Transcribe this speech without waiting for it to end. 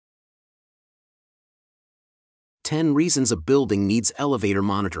10 reasons a building needs elevator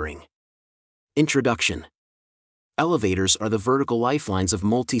monitoring. Introduction. Elevators are the vertical lifelines of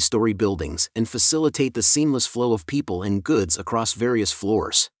multi-story buildings and facilitate the seamless flow of people and goods across various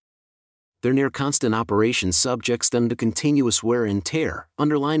floors. Their near-constant operation subjects them to continuous wear and tear,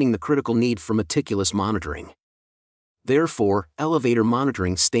 underlining the critical need for meticulous monitoring. Therefore, elevator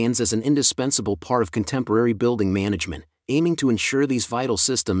monitoring stands as an indispensable part of contemporary building management, aiming to ensure these vital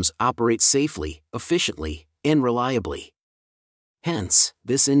systems operate safely, efficiently, and reliably. Hence,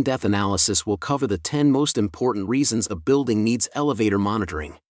 this in-depth analysis will cover the 10 most important reasons a building needs elevator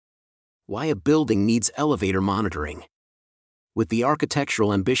monitoring. Why a building needs elevator monitoring. With the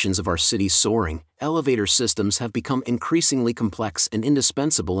architectural ambitions of our cities soaring, elevator systems have become increasingly complex and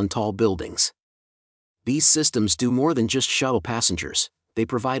indispensable in tall buildings. These systems do more than just shuttle passengers, they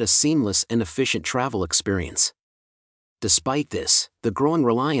provide a seamless and efficient travel experience. Despite this, the growing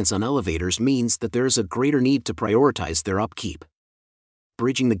reliance on elevators means that there is a greater need to prioritize their upkeep.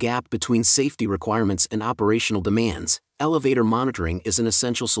 Bridging the gap between safety requirements and operational demands, elevator monitoring is an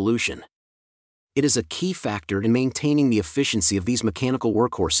essential solution. It is a key factor in maintaining the efficiency of these mechanical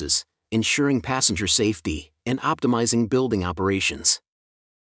workhorses, ensuring passenger safety, and optimizing building operations.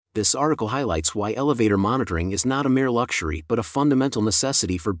 This article highlights why elevator monitoring is not a mere luxury but a fundamental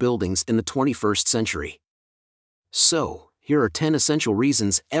necessity for buildings in the 21st century. So, here are 10 essential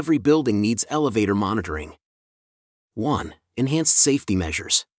reasons every building needs elevator monitoring. 1. Enhanced safety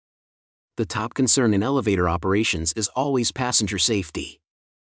measures. The top concern in elevator operations is always passenger safety.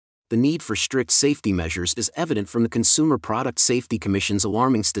 The need for strict safety measures is evident from the Consumer Product Safety Commission's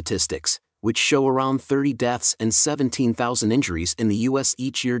alarming statistics, which show around 30 deaths and 17,000 injuries in the U.S.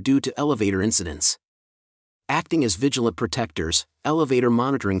 each year due to elevator incidents. Acting as vigilant protectors, elevator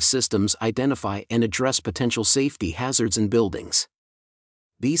monitoring systems identify and address potential safety hazards in buildings.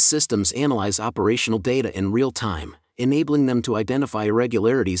 These systems analyze operational data in real time, enabling them to identify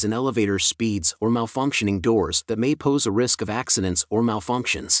irregularities in elevator speeds or malfunctioning doors that may pose a risk of accidents or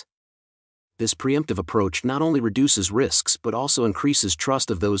malfunctions. This preemptive approach not only reduces risks but also increases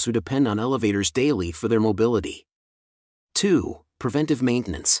trust of those who depend on elevators daily for their mobility. 2. Preventive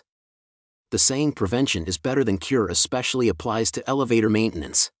maintenance. The saying prevention is better than cure especially applies to elevator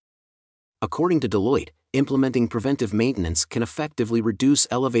maintenance. According to Deloitte, implementing preventive maintenance can effectively reduce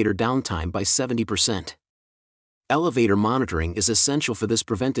elevator downtime by 70%. Elevator monitoring is essential for this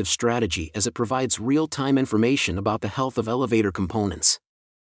preventive strategy as it provides real-time information about the health of elevator components.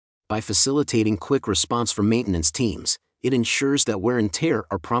 By facilitating quick response from maintenance teams, it ensures that wear and tear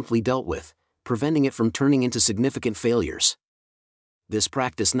are promptly dealt with, preventing it from turning into significant failures. This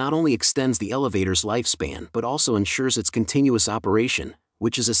practice not only extends the elevator's lifespan but also ensures its continuous operation,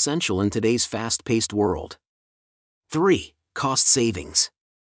 which is essential in today's fast-paced world. 3. Cost savings.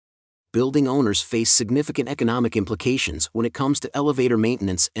 Building owners face significant economic implications when it comes to elevator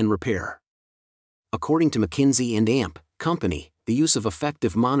maintenance and repair. According to McKinsey & Amp Company, the use of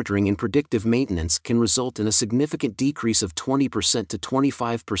effective monitoring and predictive maintenance can result in a significant decrease of 20% to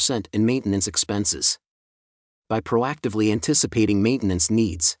 25% in maintenance expenses. By proactively anticipating maintenance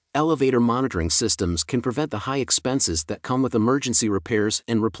needs, elevator monitoring systems can prevent the high expenses that come with emergency repairs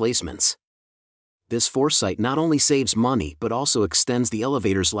and replacements. This foresight not only saves money but also extends the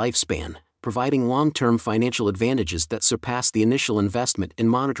elevator's lifespan, providing long-term financial advantages that surpass the initial investment in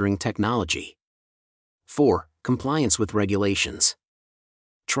monitoring technology. 4. Compliance with regulations.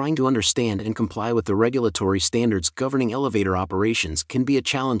 Trying to understand and comply with the regulatory standards governing elevator operations can be a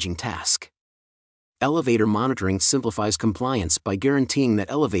challenging task. Elevator monitoring simplifies compliance by guaranteeing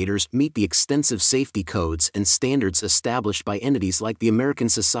that elevators meet the extensive safety codes and standards established by entities like the American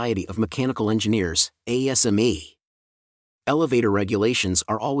Society of Mechanical Engineers, ASME. Elevator regulations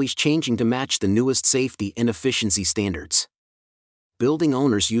are always changing to match the newest safety and efficiency standards. Building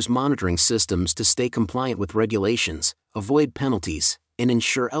owners use monitoring systems to stay compliant with regulations, avoid penalties, and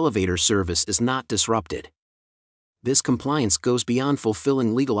ensure elevator service is not disrupted. This compliance goes beyond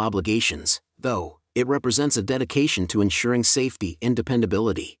fulfilling legal obligations, though. It represents a dedication to ensuring safety and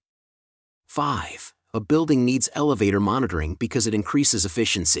dependability. 5. A building needs elevator monitoring because it increases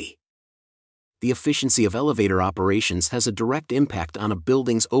efficiency. The efficiency of elevator operations has a direct impact on a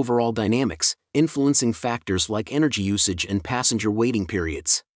building's overall dynamics, influencing factors like energy usage and passenger waiting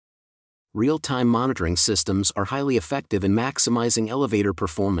periods. Real-time monitoring systems are highly effective in maximizing elevator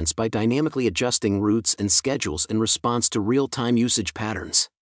performance by dynamically adjusting routes and schedules in response to real-time usage patterns.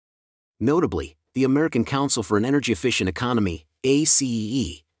 Notably, the American Council for an Energy-Efficient Economy,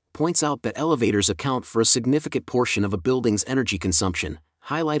 ACEE, points out that elevators account for a significant portion of a building's energy consumption,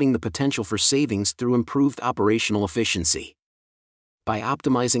 highlighting the potential for savings through improved operational efficiency. By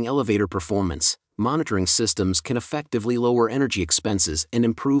optimizing elevator performance, monitoring systems can effectively lower energy expenses and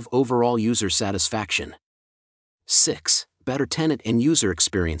improve overall user satisfaction. 6. Better tenant and user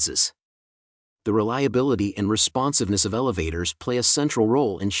experiences. The reliability and responsiveness of elevators play a central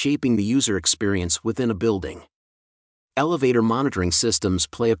role in shaping the user experience within a building. Elevator monitoring systems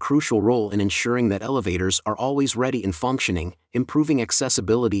play a crucial role in ensuring that elevators are always ready and functioning, improving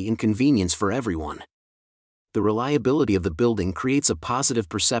accessibility and convenience for everyone. The reliability of the building creates a positive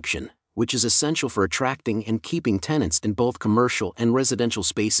perception, which is essential for attracting and keeping tenants in both commercial and residential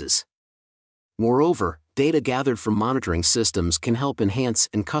spaces. Moreover, data gathered from monitoring systems can help enhance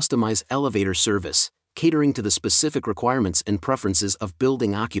and customize elevator service, catering to the specific requirements and preferences of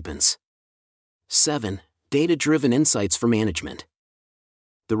building occupants. 7. Data-driven insights for management.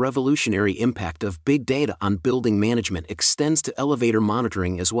 The revolutionary impact of big data on building management extends to elevator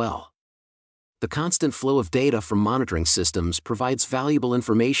monitoring as well. The constant flow of data from monitoring systems provides valuable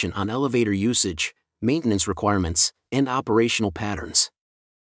information on elevator usage, maintenance requirements, and operational patterns.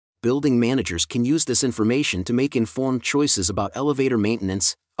 Building managers can use this information to make informed choices about elevator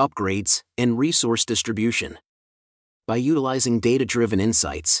maintenance, upgrades, and resource distribution. By utilizing data-driven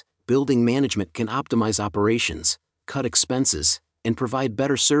insights, building management can optimize operations, cut expenses, and provide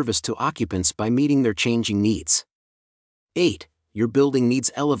better service to occupants by meeting their changing needs. 8. Your building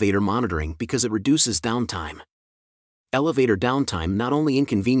needs elevator monitoring because it reduces downtime. Elevator downtime not only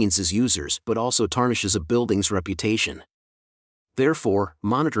inconveniences users but also tarnishes a building's reputation. Therefore,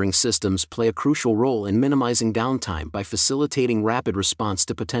 monitoring systems play a crucial role in minimizing downtime by facilitating rapid response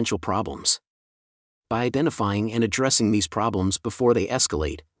to potential problems. By identifying and addressing these problems before they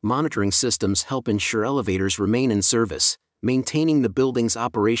escalate, monitoring systems help ensure elevators remain in service, maintaining the building's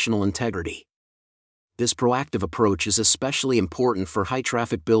operational integrity. This proactive approach is especially important for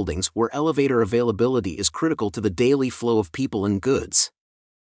high-traffic buildings where elevator availability is critical to the daily flow of people and goods.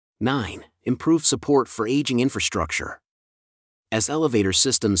 9. Improve support for aging infrastructure. As elevator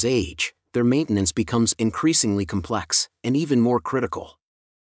systems age, their maintenance becomes increasingly complex and even more critical.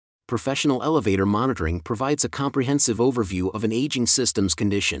 Professional elevator monitoring provides a comprehensive overview of an aging system's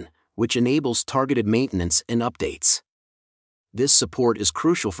condition, which enables targeted maintenance and updates. This support is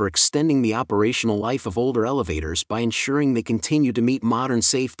crucial for extending the operational life of older elevators by ensuring they continue to meet modern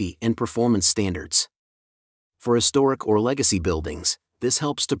safety and performance standards. For historic or legacy buildings, this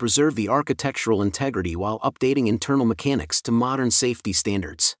helps to preserve the architectural integrity while updating internal mechanics to modern safety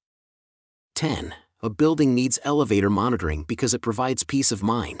standards. 10. A building needs elevator monitoring because it provides peace of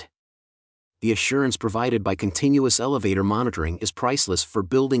mind. The assurance provided by continuous elevator monitoring is priceless for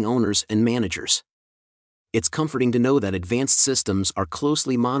building owners and managers. It's comforting to know that advanced systems are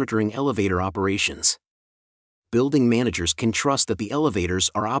closely monitoring elevator operations. Building managers can trust that the elevators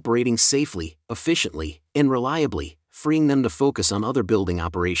are operating safely, efficiently, and reliably, freeing them to focus on other building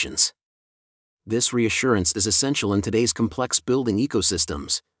operations. This reassurance is essential in today's complex building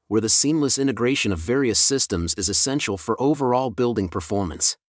ecosystems, where the seamless integration of various systems is essential for overall building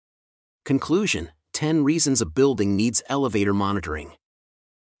performance. Conclusion: 10 reasons a building needs elevator monitoring.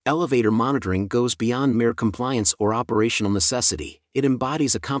 Elevator monitoring goes beyond mere compliance or operational necessity. It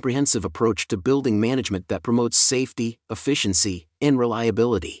embodies a comprehensive approach to building management that promotes safety, efficiency, and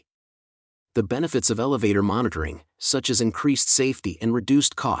reliability. The benefits of elevator monitoring, such as increased safety and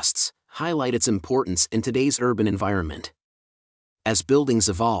reduced costs, highlight its importance in today's urban environment. As buildings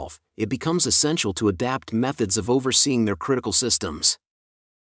evolve, it becomes essential to adapt methods of overseeing their critical systems.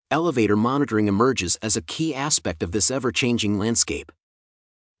 Elevator monitoring emerges as a key aspect of this ever-changing landscape.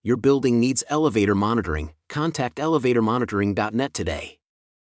 Your building needs elevator monitoring. Contact elevatormonitoring.net today.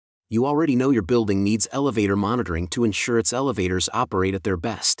 You already know your building needs elevator monitoring to ensure its elevators operate at their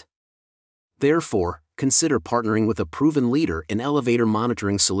best. Therefore, consider partnering with a proven leader in elevator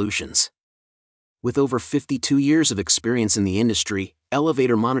monitoring solutions. With over 52 years of experience in the industry,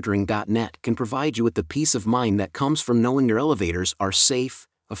 elevatormonitoring.net can provide you with the peace of mind that comes from knowing your elevators are safe,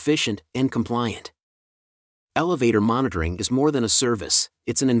 efficient, and compliant. Elevator monitoring is more than a service,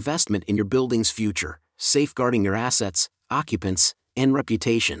 it's an investment in your building's future, safeguarding your assets, occupants, and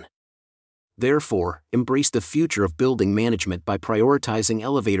reputation. Therefore, embrace the future of building management by prioritizing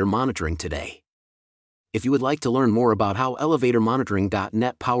elevator monitoring today. If you would like to learn more about how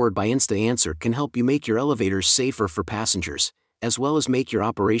elevatormonitoring.net powered by InstaAnswer can help you make your elevators safer for passengers, as well as make your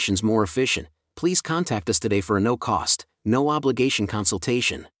operations more efficient, please contact us today for a no-cost, no-obligation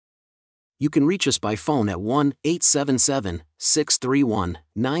consultation. You can reach us by phone at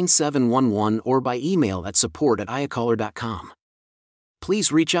 1-877-631-9711 or by email at support@iacaller.com.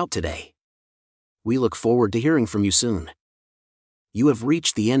 Please reach out today. We look forward to hearing from you soon. You have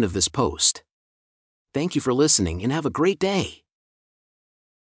reached the end of this post. Thank you for listening and have a great day.